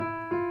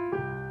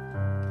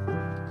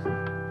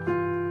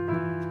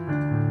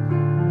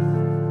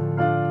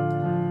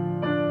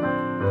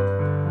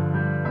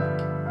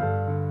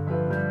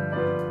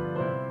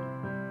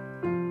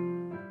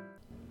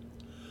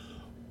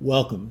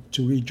Welcome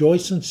to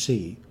Rejoice and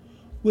See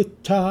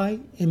with Ty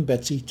and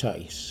Betsy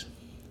Tice.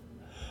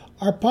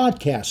 Our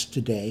podcast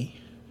today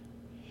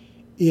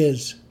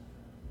is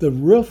The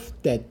Roof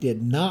That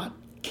Did Not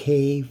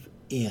Cave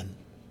In.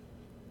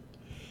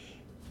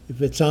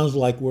 If it sounds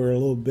like we're a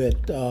little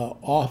bit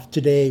off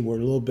today, we're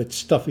a little bit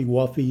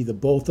stuffy-wuffy, the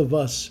both of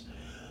us,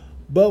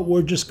 but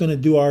we're just going to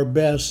do our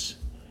best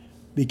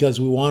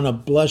because we want to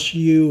bless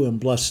you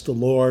and bless the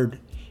Lord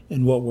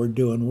in what we're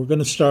doing. We're going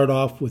to start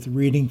off with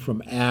reading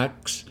from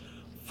Acts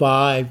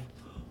 5,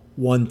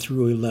 1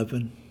 through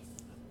 11.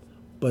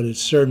 But a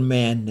certain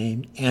man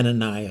named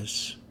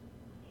Ananias,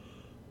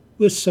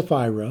 with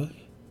Sapphira,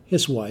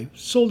 his wife,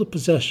 sold a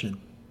possession,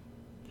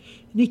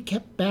 and he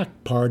kept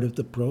back part of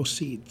the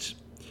proceeds.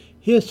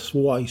 His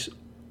wife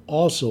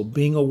also,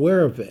 being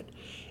aware of it,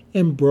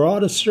 and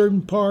brought a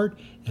certain part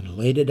and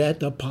laid it at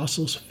the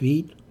apostles'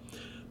 feet.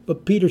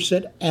 But Peter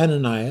said,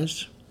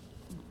 Ananias,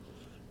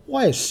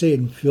 why has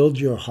Satan filled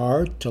your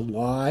heart to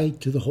lie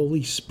to the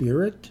Holy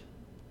Spirit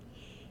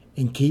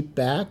and keep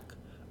back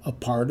a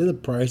part of the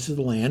price of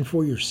the land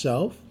for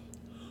yourself?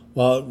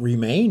 While it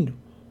remained,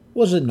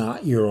 was it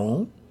not your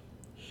own?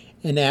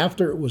 And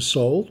after it was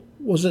sold,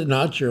 was it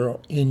not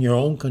in your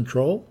own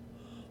control?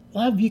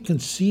 Why have you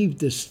conceived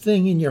this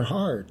thing in your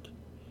heart?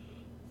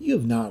 You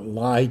have not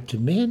lied to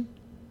men,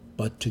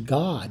 but to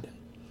God.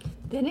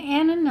 Then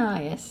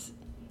Ananias,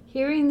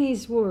 hearing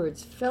these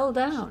words, fell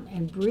down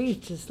and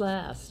breathed his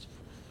last.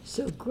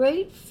 So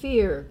great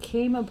fear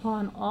came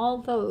upon all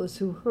those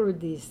who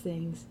heard these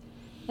things.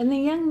 And the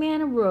young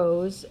man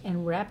arose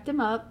and wrapped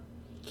him up,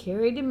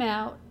 carried him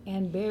out,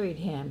 and buried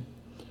him.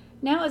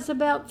 Now it was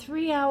about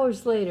 3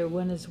 hours later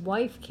when his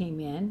wife came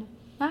in,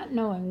 not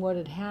knowing what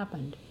had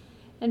happened.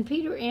 And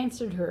Peter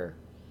answered her,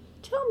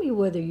 Tell me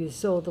whether you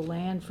sold the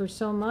land for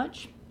so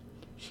much.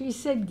 She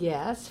said,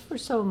 Yes, for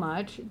so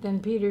much. Then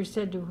Peter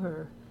said to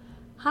her,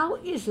 How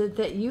is it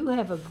that you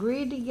have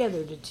agreed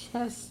together to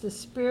test the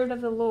Spirit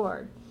of the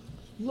Lord?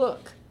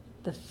 Look,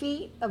 the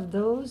feet of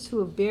those who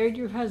have buried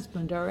your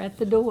husband are at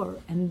the door,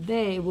 and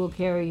they will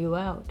carry you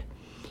out.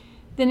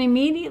 Then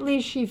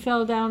immediately she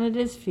fell down at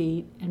his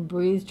feet and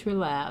breathed her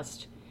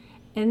last.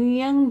 And the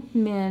young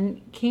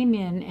men came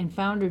in and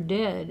found her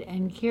dead,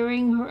 and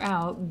carrying her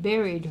out,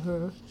 buried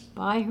her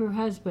by her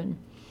husband.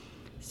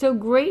 So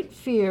great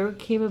fear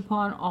came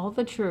upon all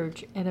the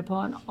church and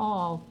upon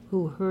all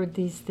who heard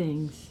these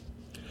things.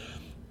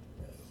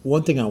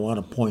 One thing I want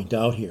to point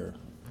out here,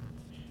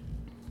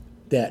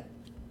 that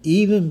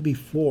even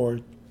before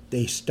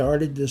they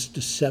started this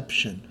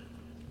deception,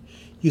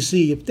 you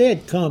see, if they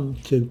had come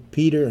to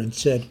Peter and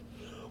said,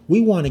 we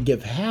want to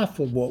give half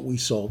of what we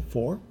sold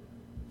for,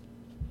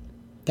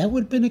 that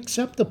would have been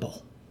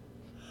acceptable.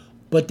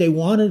 But they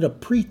wanted a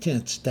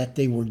pretense that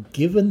they were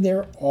given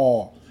their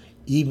all,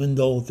 even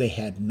though they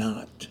had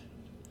not.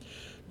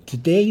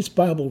 Today's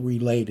Bible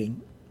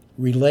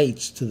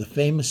relates to the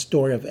famous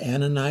story of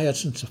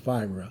Ananias and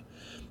Sapphira.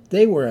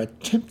 They were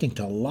attempting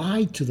to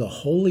lie to the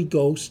Holy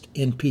Ghost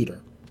in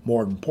Peter,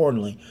 more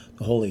importantly,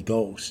 the Holy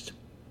Ghost.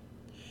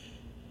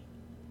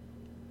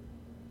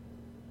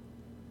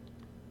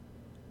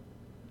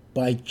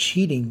 By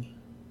cheating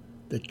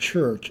the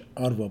church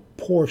out of a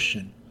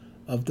portion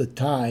of the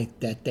tithe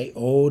that they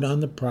owed on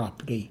the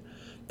property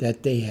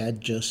that they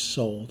had just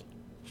sold.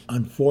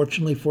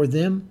 Unfortunately for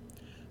them,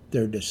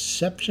 their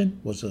deception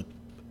was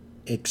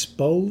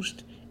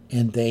exposed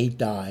and they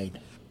died.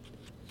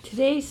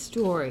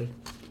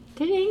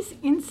 Today's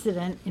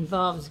incident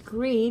involves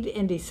greed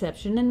and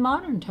deception in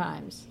modern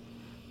times.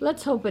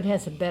 Let's hope it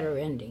has a better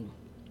ending.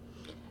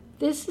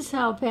 This is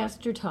how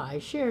Pastor Ty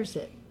shares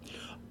it.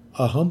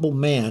 A humble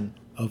man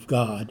of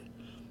God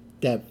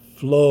that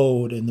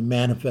flowed in the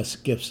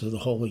manifest gifts of the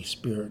Holy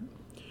Spirit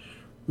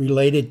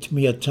related to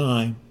me a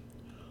time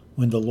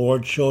when the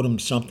Lord showed him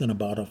something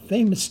about a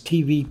famous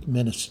TV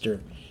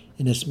minister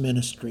in his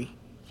ministry.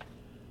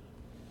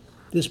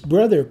 This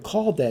brother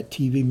called that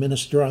TV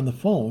minister on the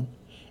phone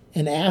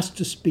and asked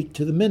to speak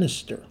to the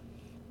minister.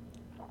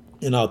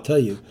 And I'll tell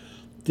you,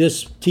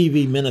 this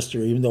TV minister,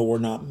 even though we're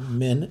not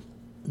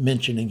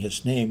mentioning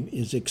his name,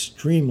 is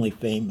extremely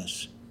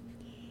famous.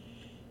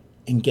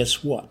 And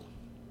guess what?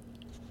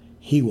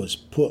 He was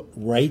put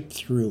right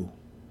through.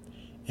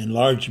 In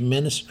large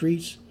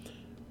ministries,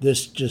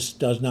 this just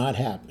does not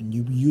happen.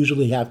 You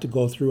usually have to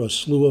go through a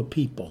slew of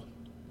people.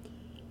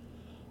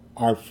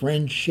 Our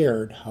friend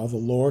shared how the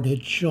Lord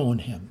had shown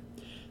him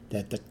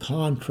that the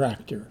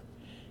contractor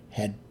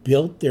had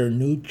built their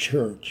new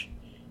church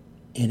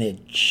and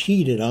had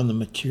cheated on the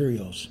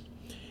materials,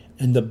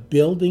 and the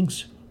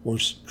buildings were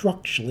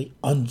structurally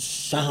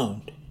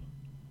unsound.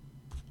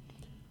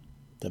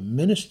 The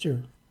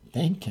minister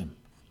thanked him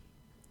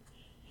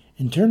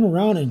and turned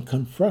around and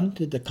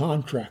confronted the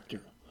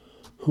contractor,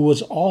 who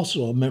was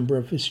also a member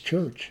of his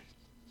church.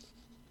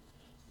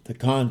 The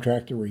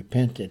contractor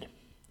repented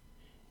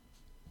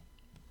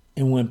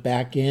and went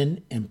back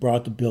in and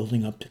brought the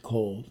building up to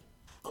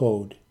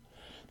code.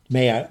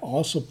 May I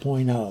also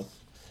point out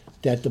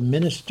that the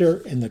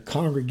minister and the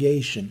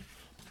congregation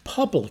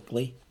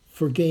publicly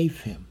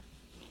forgave him.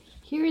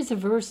 Here is a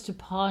verse to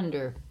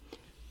ponder.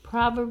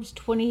 Proverbs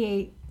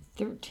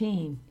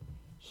 28:13.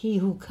 He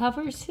who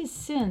covers his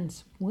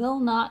sins will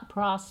not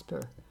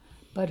prosper,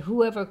 but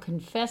whoever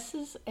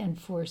confesses and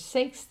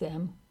forsakes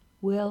them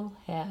will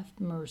have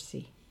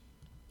mercy.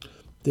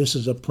 This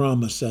is a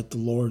promise that the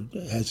Lord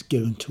has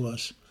given to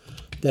us,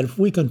 that if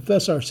we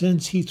confess our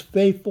sins, He's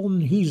faithful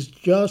and He's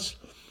just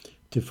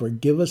to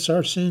forgive us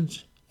our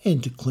sins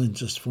and to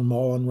cleanse us from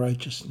all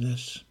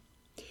unrighteousness.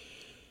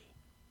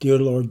 Dear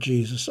Lord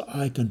Jesus,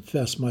 I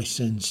confess my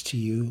sins to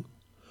you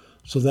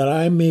so that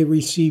I may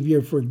receive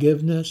your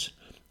forgiveness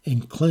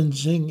and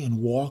cleansing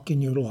and walk in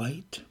your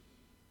light.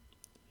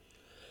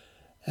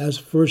 As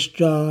 1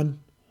 John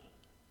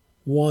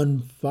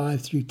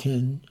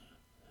 1:5-10,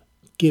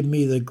 give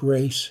me the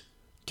grace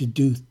to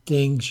do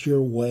things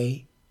your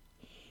way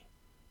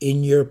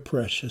in your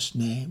precious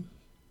name.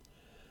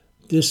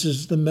 This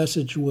is the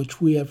message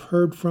which we have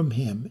heard from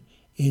him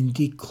and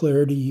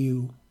declare to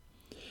you,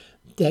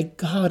 that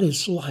God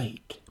is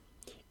light,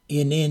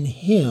 and in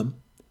him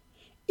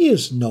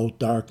is no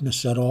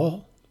darkness at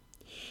all.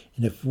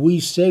 And if we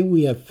say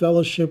we have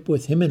fellowship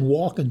with him and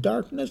walk in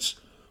darkness,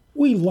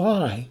 we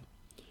lie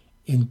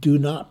and do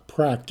not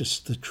practice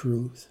the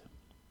truth.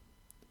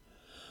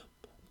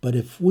 But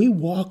if we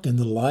walk in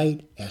the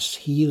light as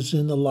he is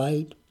in the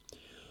light,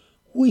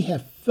 we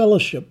have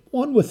fellowship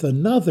one with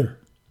another,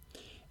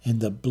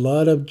 and the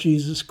blood of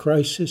Jesus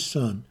Christ, his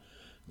Son,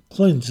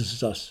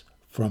 cleanses us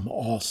from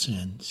all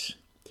sins.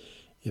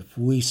 If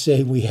we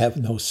say we have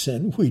no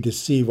sin, we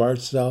deceive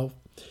ourselves,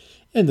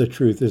 and the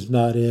truth is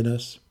not in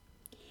us.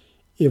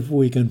 If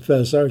we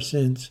confess our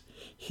sins,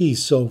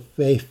 he's so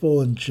faithful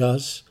and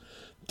just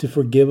to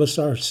forgive us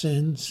our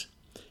sins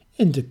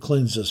and to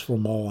cleanse us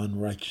from all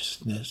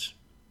unrighteousness.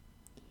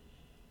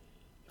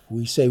 If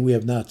we say we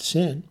have not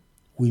sinned,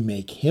 we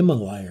make him a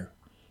liar,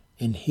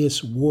 and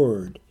his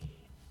word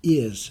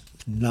is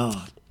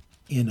not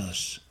in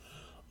us.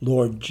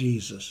 Lord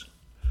Jesus,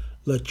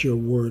 let your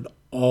word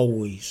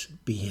always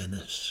be in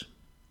us.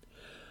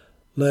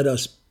 Let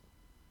us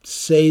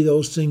say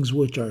those things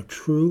which are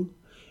true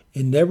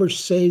and never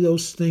say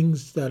those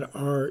things that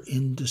are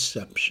in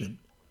deception.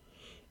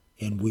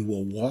 And we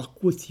will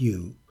walk with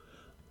you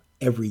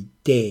every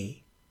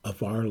day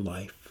of our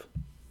life.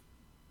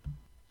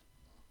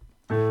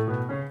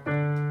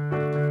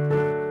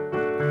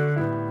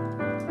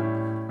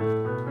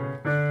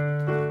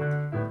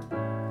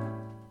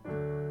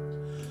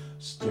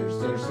 Stir,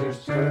 stir, stir,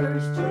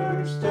 stir,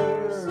 stir,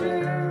 stir,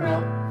 stir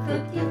up the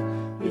gift.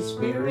 His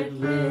Spirit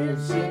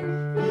lives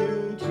in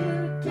you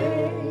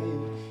today.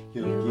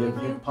 He'll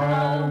give you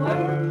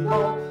power,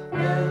 love,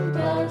 and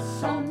a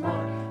sound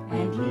mind,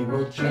 and he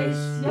will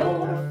chase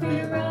your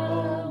fear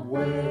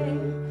away.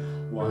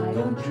 Why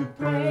don't you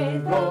pray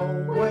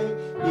the way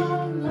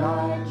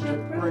Elijah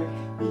prayed?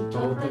 He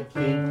told the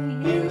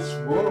king his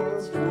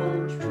words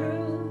were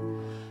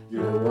true.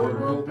 Your word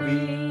will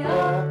be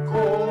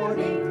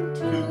according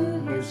to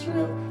his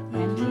will,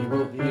 and he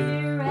will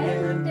hear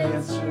and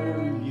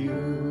answer you.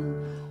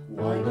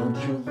 Why don't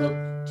you look